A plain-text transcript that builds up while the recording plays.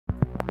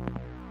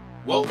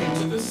Welcome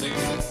to the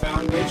 6th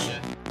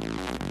Foundation.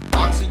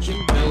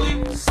 Oxygen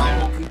Billy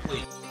Cycle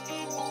Complete.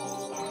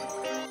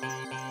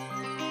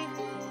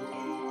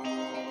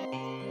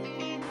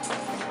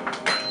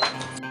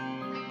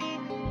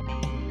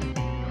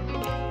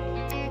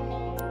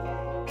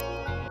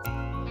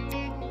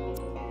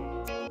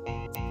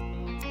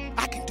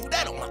 I can do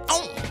that on my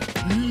own.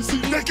 Easy,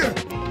 nigga.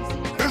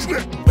 That's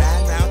it.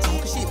 Ride around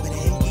talking shit, but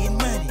ain't getting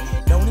money.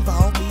 Don't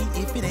involve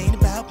me if it ain't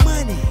about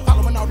money.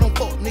 Following all them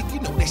folk, nigga, you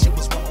know that shit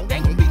was wrong.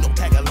 Ain't gonna be no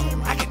tag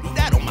along. I can do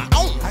that on my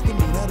own. I can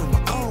do that on my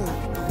own.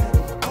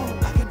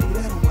 I can do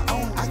that on my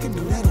own. I can do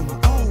that on my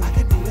own. I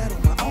can do that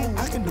on my own.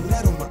 I can do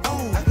that on my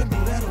own. I can do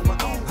that on my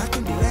own. I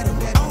can do that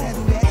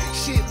on that.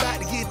 Shit about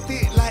to get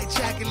thick like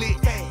chocolate.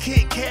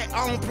 Kit Kat,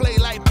 I don't play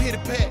like Pitty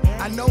Pat.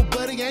 I know,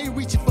 buddy, I ain't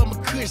reaching for my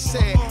cush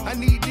sad. I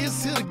need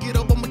this here to get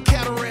up on my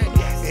cataract.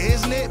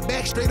 Isn't it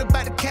back straight up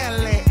out the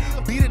Cadillac?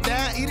 Beat it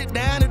down, eat it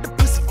down at the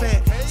pussy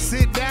fat.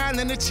 Sit down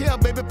in the chair,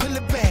 baby, pull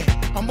it back.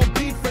 I'm a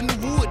beat from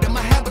the wood, that's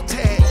my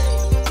habitat.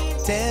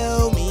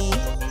 Tell me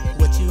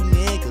what you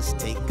niggas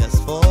take us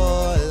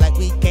for, like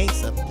we can't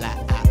supply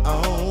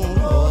our own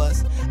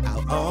horse,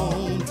 our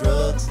own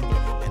drugs,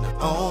 and our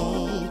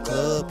own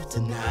club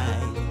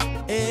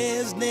tonight.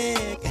 Isn't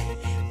it?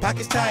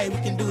 Pockets tight, we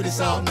can do this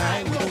all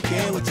night. We don't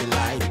care what you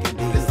like, we can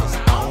do this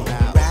on our own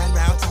now. Riding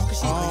around talking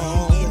shit, but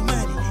ain't getting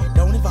money.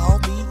 Don't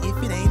involve me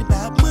if it ain't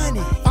about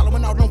money.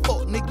 Following all them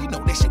folk, nigga, you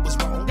know that shit was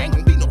wrong. Ain't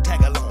gonna be no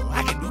tag along.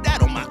 I can do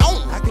that on my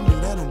own. I can do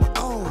that on my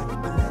own.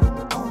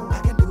 I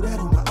can do that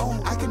on my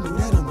own. I can do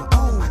that on my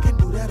own. I can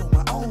do that on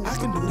my own. I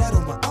can do that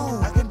on my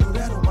own. I can do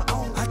that on my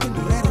own. I can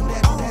do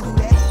that on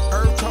that.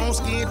 Earth tone,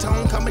 skin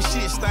tone, coming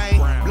shit stain.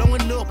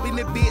 Blowing up in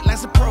the bit like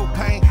some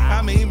propane.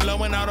 I mean,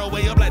 blowing all the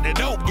way up like the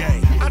dope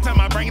game. I'm talking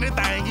about bringing the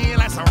thing in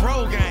like some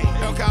road game.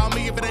 Don't call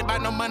me if it ain't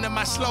about no money,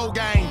 my slow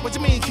game. What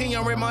you mean, King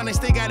on Raymond,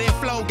 still got that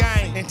flow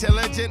game?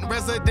 Intelligent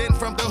resident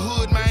from the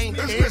hood, man.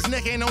 His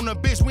neck ain't on the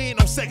bitch, we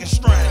ain't on second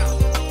string.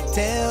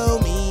 Tell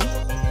me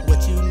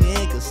what you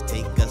niggas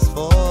take us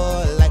for,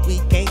 like we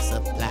can't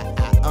supply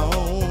our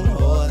own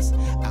horse,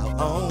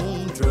 our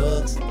own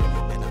drugs,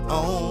 and our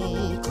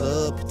own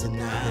club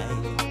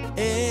tonight.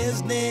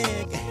 Is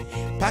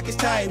nigga, pockets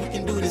tight, we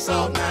can do this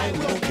all night.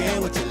 We don't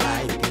care what you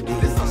like, we can do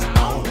this on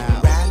our own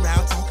now. Riding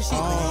around talking shit,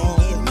 but ain't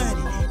getting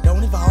money.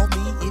 Don't involve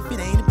me if it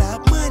ain't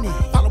about money.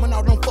 Following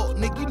all them folk,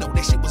 nigga, you know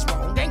that shit was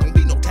wrong. Ain't gonna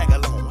be no tag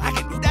along. I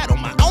can do that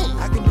on my own.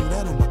 I can do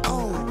that on my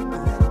own.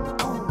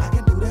 I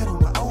can do that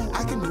on my own.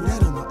 I can do that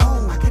on my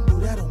own. I can do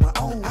that on my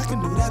own. I can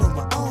do that on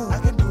my own. I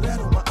can do that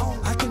on my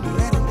own. I can do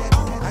that on that.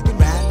 I can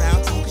ride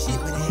around talking shit,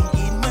 but ain't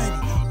getting money.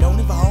 Don't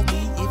involve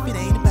me if it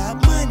ain't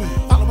about money.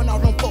 Following all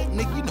them folk,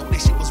 nigga, you know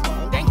that shit was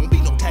wrong. Ain't gonna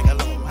be no tag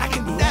along. I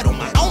can do that on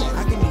my own.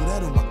 I can do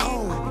that on my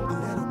own.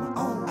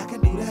 I can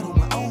do that on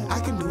my own. I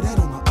can do that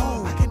on my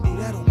own. I can do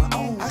that on my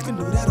own. I can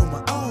do that on my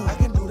own. I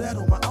can do that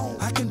on my own.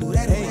 I can do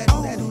that on my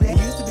own. There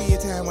used to be a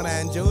time when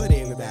I enjoyed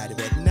everybody,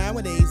 but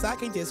nowadays I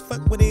can't just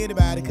fuck with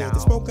anybody, cause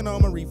they're smoking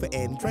on my reefer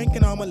and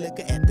drinking on my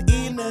liquor. At the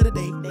end of the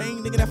day, they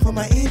ain't looking out for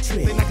my interest.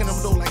 They knocking on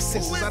the door like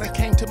senses. I done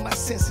came to my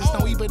senses.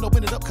 Don't even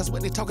open it up, cause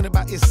what they talking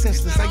about is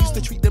senseless. I used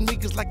to treat them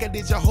niggas like I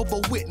did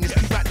Jehovah's Witness.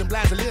 Keep out them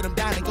blinds and let them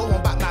down and go on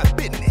about my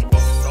business.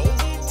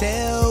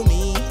 Tell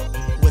me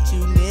what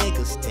you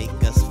niggas take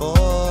us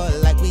for,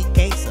 like we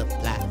can't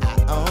supply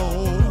our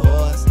own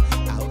horse,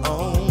 our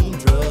own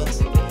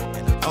drugs,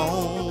 and our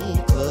own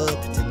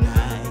club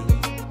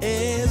tonight.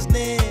 Is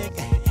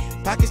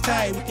nigga, pockets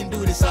tight, we can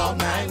do this all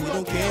night. We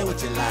don't care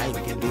what you like,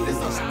 we can do this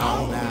on our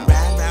own now.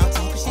 Riding around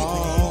talking shit,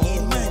 but ain't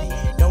getting money.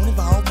 Don't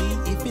involve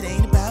me if it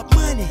ain't about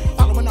money.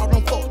 Following all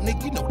them folk,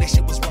 nigga, you know that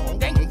shit was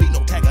wrong. Ain't gonna be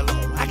no tag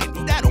along. I can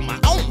do that on my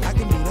own. I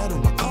can do that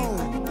on my own.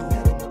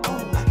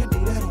 I can do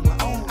that on my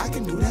own. I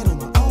can do that on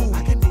my own.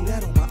 I can do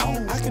that on my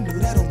own. I can do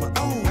that on my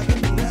own. I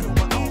can do that on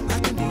my own. I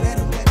can do that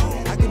on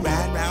that. I can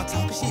ride around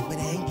talking shit, but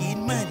ain't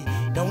getting money.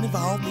 Don't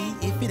involve me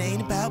if it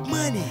ain't about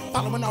money.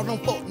 Following all them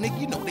folk, nigga,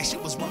 you know that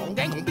shit was wrong.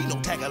 Ain't gonna be no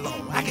tag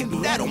along. I can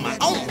do that on my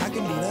own. I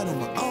can do that on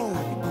my own.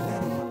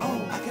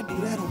 I can do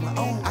that on my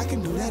own. I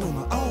can do that on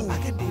my own. I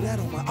can do that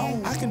on my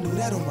own. I can do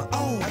that on my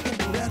own. I can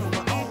do that on my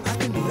own. I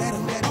can do that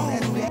on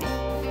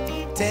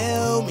that.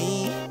 Tell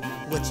me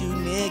what you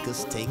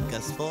niggas take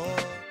us for.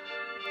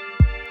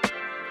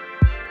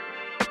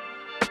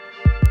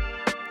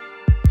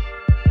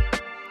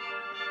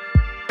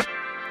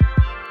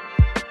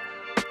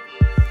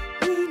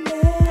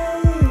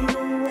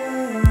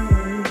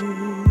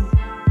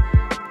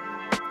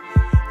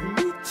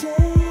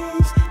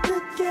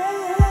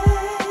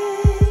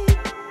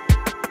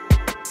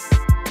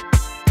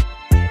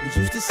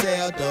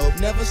 Sell dope,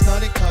 never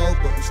started cold,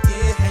 but we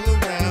still hang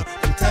around.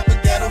 Them type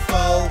of ghetto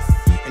folk,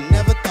 and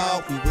never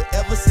thought we would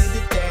ever see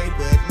the day.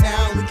 But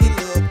now we can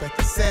look back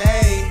and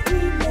say, we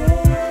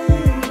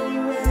made a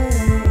way.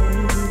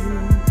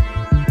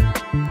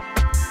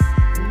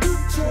 We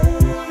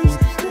changed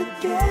the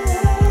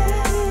game.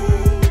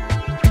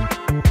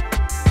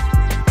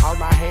 All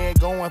I had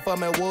going for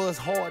me was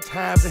hard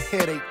times and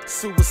headache.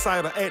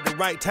 Suicidal at the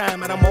right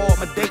time, and I'm all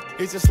my date.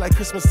 It's just like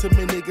Christmas to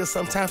me, nigga.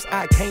 Sometimes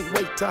I can't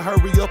wait to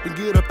hurry up and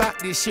get about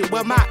this shit.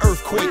 Well, my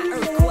earthquake.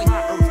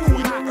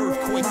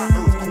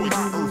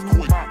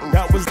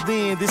 That was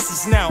then, this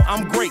is now.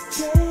 I'm great.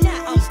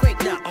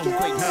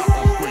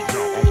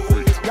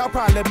 Y'all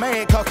probably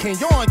mad cause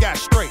Kenyon got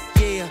straight.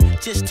 Yeah,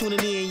 just tuning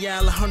in,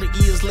 y'all 100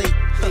 years late.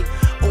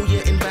 Oh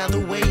yeah, and by the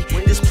way,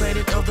 this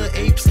planet of the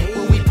apes,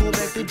 when we pull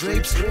back the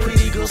drapes,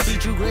 pretty girls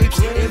feed you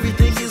grapes.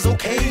 Everything is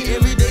okay,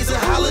 every day's a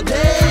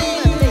holiday.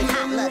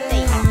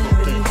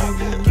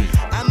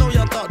 I know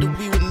y'all thought that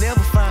we would never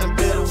find a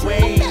better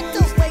way.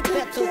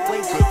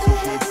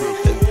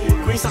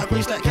 Green sock,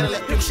 green stack,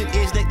 Cadillac, picture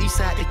edge, that east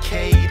side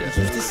Decatur.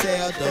 Used to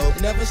sell dope,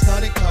 never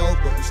started cold,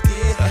 but we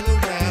still hang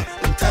around.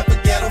 Them type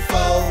of ghetto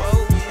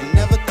foes. And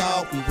never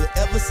thought we would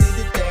ever see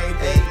the day.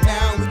 But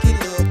now we can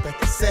look back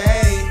and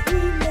say,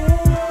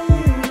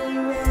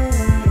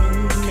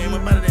 came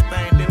up out of that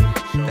thing, didn't we?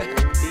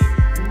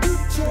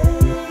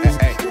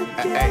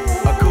 Hey,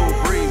 a cool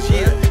breeze,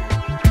 yeah.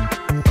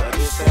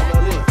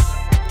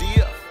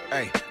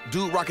 Hey,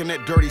 dude rocking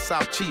that dirty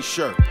South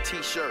T-shirt.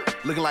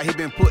 Looking like he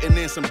been putting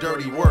in some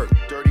dirty work.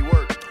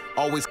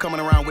 Always coming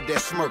around with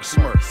that smirk.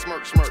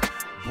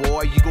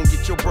 Boy, you gon'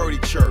 get your birdie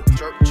chirp.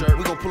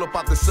 We gon' pull up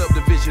out the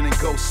subdivision and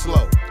go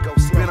slow.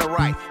 Spin a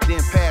right, then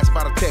pass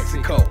by the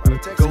Texaco.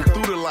 Go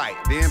through the light,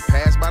 then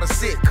pass by the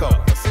Sitco.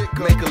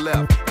 Make a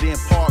left, then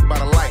park by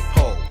the light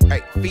pole.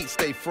 Hey, feet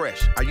stay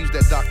fresh. I use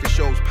that Dr.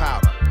 Scholl's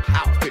powder.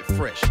 Outfit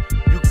fresh.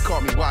 You can call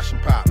me washing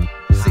powder.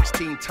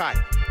 16 tight.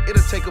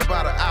 It'll take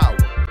about an hour.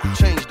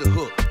 Change the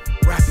hook.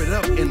 Wrap it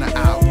up in the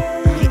hour.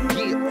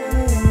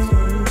 Yeah.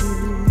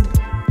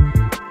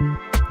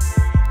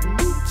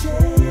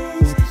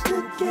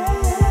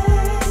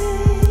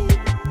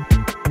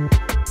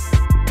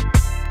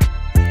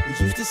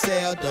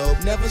 sell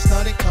dope, never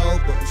started cold,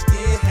 but we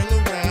still hang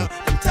around.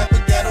 Them type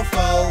of ghetto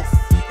foes,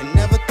 and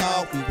never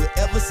thought we would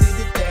ever see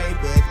the day.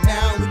 But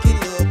now we can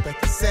look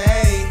back and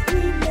say,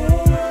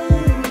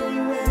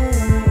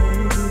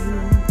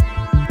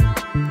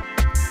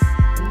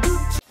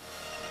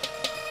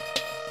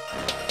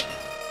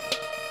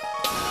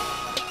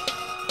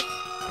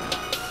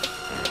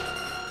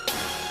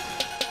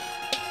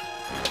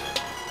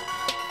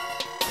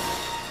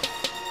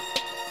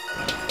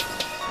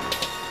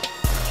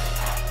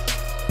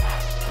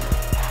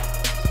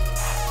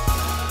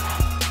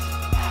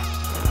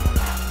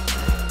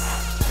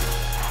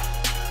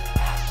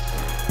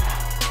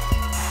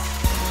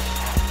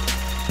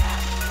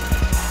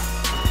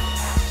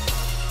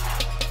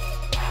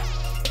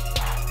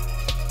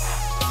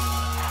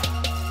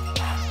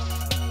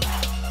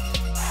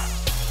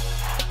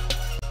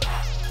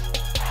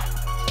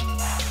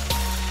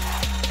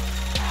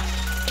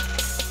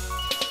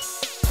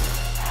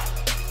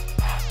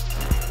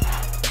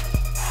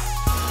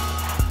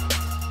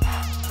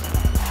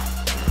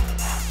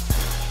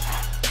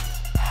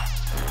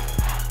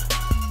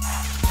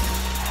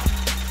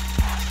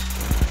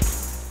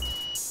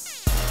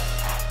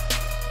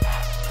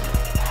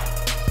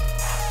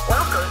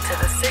 Welcome to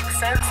the Sixth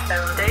Sense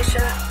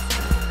Foundation